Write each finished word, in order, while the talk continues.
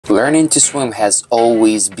Learning to swim has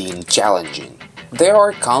always been challenging. There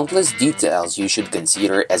are countless details you should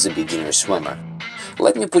consider as a beginner swimmer.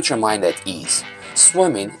 Let me put your mind at ease.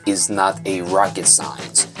 Swimming is not a rocket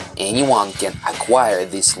science. Anyone can acquire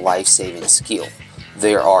this life-saving skill.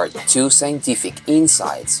 There are two scientific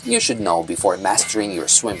insights you should know before mastering your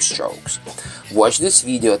swim strokes. Watch this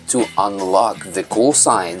video to unlock the cool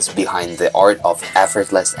science behind the art of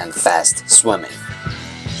effortless and fast swimming.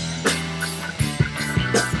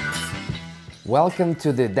 Welcome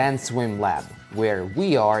to the Dance Swim Lab, where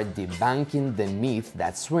we are debunking the myth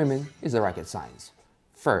that swimming is a rocket science.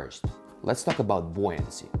 First, let's talk about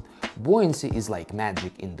buoyancy. Buoyancy is like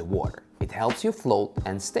magic in the water. It helps you float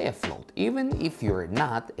and stay afloat, even if you're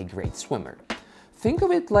not a great swimmer. Think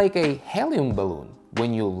of it like a helium balloon.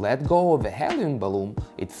 When you let go of a helium balloon,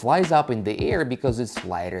 it flies up in the air because it's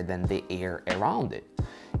lighter than the air around it.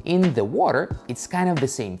 In the water, it's kind of the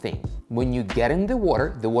same thing. When you get in the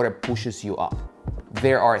water pushes you up.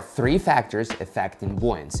 There are three factors affecting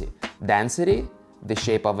buoyancy: density, the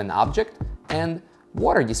shape of an object, and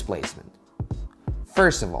water displacement.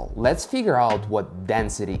 First of all, let's figure out what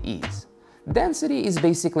density is. Density is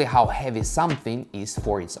basically how heavy something is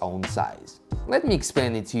for its own size. Let me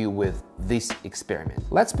explain it to you with this experiment.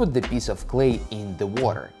 Let's put the piece of clay in the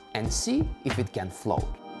water and see if it can float.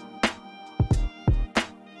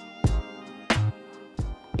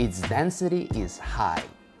 Its density is high,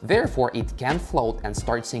 therefore it can float and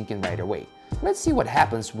start sinking right away. Let's see what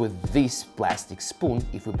happens with this plastic spoon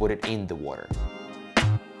if we put it in the water.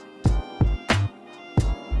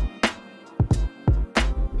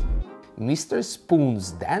 Mr.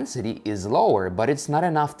 Spoon's density is lower, but it's not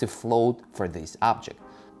enough to float for this object.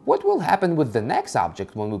 What will happen with the next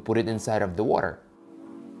object when we put it inside of the water?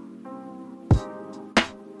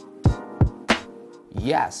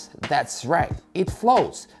 Yes, that's right, it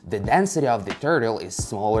floats. The density of the turtle is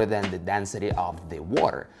smaller than the density of the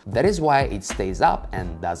water. That is why it stays up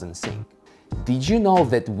and doesn't sink. Did you know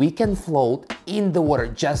that we can float in the water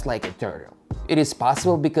just like a turtle? It is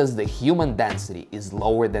possible because the human density is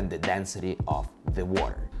lower than the density of the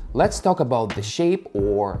water. Let's talk about the shape,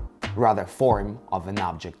 or rather form, of an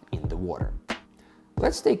object in the water.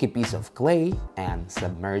 Let's take a piece of clay and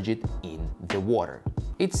submerge it in the water.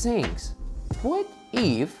 It sinks. What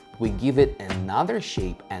if we give it another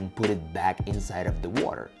shape and put it back inside of the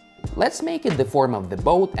water? Let's make it the form of the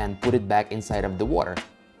boat and put it back inside of the water.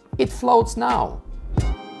 It floats now.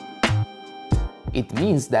 It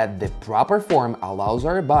means that the proper form allows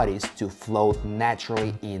our bodies to float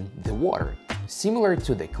naturally in the water. Similar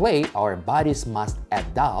to the clay, our bodies must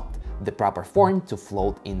adopt the proper form to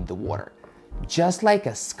float in the water. Just like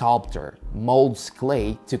a sculptor molds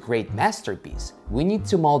clay to create masterpiece, we need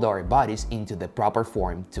to mold our bodies into the proper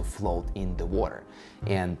form to float in the water.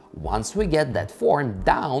 And once we get that form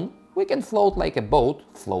down, we can float like a boat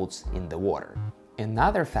floats in the water.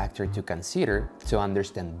 Another factor to consider to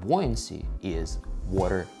understand buoyancy is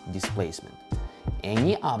water displacement.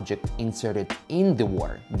 Any object inserted in the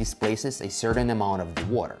water displaces a certain amount of the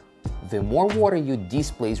water. The more water you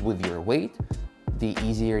displace with your weight, the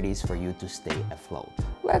easier it is for you to stay afloat.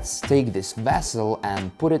 Let's take this vessel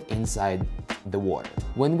and put it inside the water.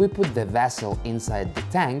 When we put the vessel inside the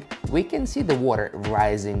tank, we can see the water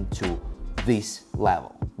rising to this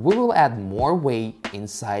level. We will add more weight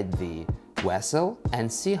inside the vessel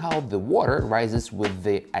and see how the water rises with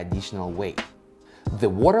the additional weight. The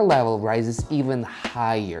water level rises even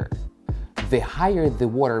higher. The higher the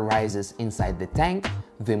water rises inside the tank,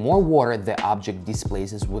 the more water the object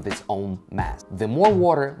displaces with its own mass. The more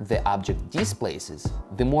water the object displaces,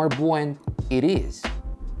 the more buoyant it is.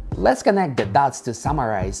 Let's connect the dots to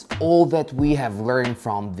summarize all that we have learned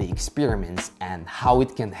from the experiments and how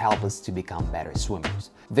it can help us to become better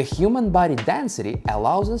swimmers. The human body density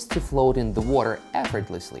allows us to float in the water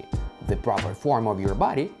effortlessly. The proper form of your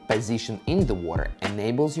body, positioned in the water,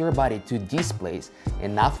 enables your body to displace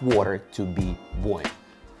enough water to be buoyant.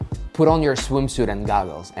 Put on your swimsuit and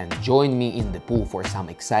goggles and join me in the pool for some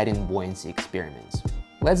exciting buoyancy experiments.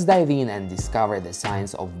 Let's dive in and discover the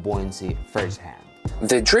science of buoyancy firsthand.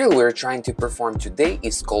 The drill we're trying to perform today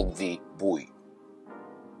is called the buoy.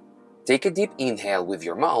 Take a deep inhale with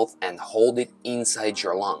your mouth and hold it inside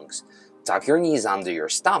your lungs. Tuck your knees under your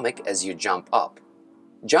stomach as you jump up.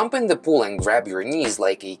 Jump in the pool and grab your knees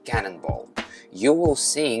like a cannonball. You will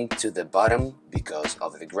sink to the bottom because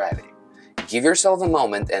of the gravity. Give yourself a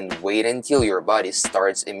moment and wait until your body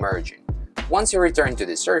starts emerging. Once you return to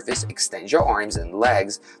the surface, extend your arms and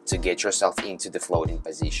legs to get yourself into the floating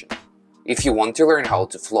position. If you want to learn how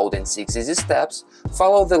to float in 6 easy steps,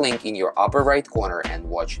 follow the link in your upper right corner and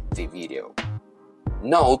watch the video.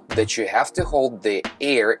 Note that you have to hold the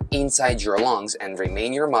air inside your lungs and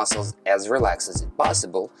remain your muscles as relaxed as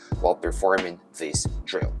possible while performing this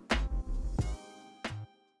drill.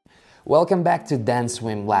 Welcome back to Dance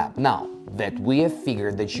Swim Lab. Now that we have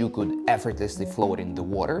figured that you could effortlessly float in the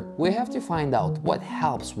water, we have to find out what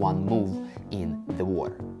helps one move in the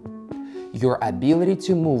water. Your ability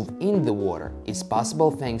to move in the water is possible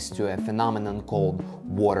thanks to a phenomenon called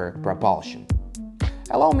water propulsion.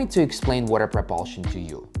 Allow me to explain water propulsion to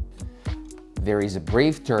you. There is a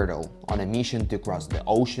brave turtle on a mission to cross the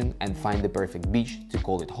ocean and find the perfect beach to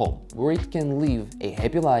call it home, where it can live a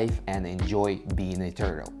happy life and enjoy being a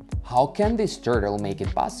turtle. How can this turtle make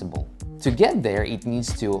it possible? To get there, it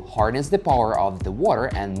needs to harness the power of the water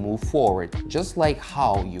and move forward, just like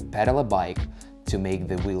how you pedal a bike to make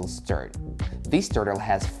the wheels turn. This turtle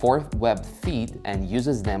has 4 webbed feet and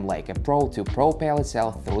uses them like a pro to propel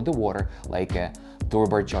itself through the water like a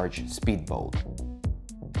turbocharged speedboat.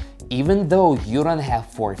 Even though you don't have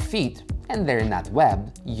 4 feet and they're not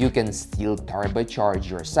webbed, you can still turbocharge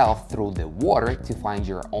yourself through the water to find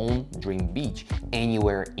your own dream beach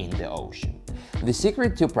anywhere in the ocean. The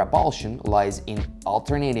secret to propulsion lies in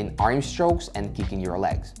alternating arm strokes and kicking your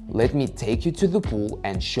legs. Let me take you to the pool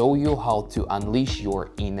and show you how to unleash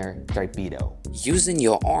your inner torpedo. Using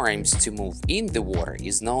your arms to move in the water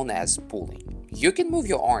is known as pulling. You can move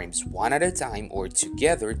your arms one at a time or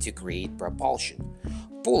together to create propulsion.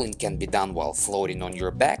 Pulling can be done while floating on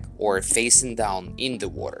your back or facing down in the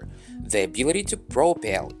water. The ability to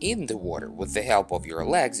propel in the water with the help of your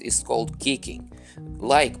legs is called kicking.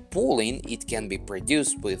 Like pulling, it can be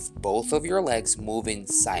produced with both of your legs moving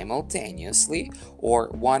simultaneously or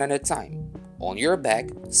one at a time, on your back,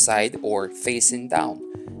 side, or facing down.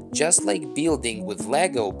 Just like building with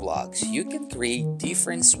Lego blocks, you can create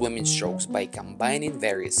different swimming strokes by combining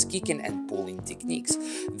various kicking and pulling techniques.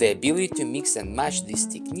 The ability to mix and match these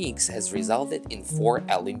techniques has resulted in 4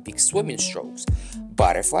 Olympic swimming strokes: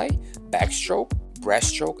 butterfly, backstroke,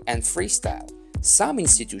 breaststroke, and freestyle. Some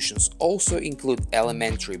institutions also include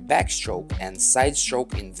elementary backstroke and side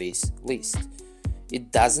stroke in this list.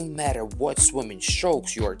 It doesn't matter what swimming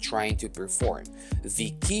strokes you are trying to perform.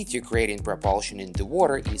 The key to creating propulsion in the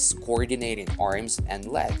water is coordinating arms and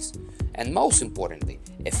legs, and most importantly,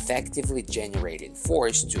 effectively generating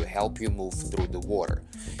force to help you move through the water.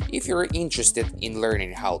 If you're interested in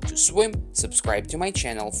learning how to swim, subscribe to my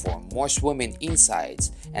channel for more swimming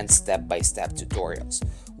insights and step-by-step tutorials.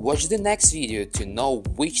 Watch the next video to know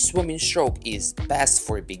which swimming stroke is best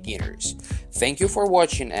for beginners. Thank you for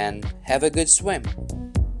watching and have a good swim!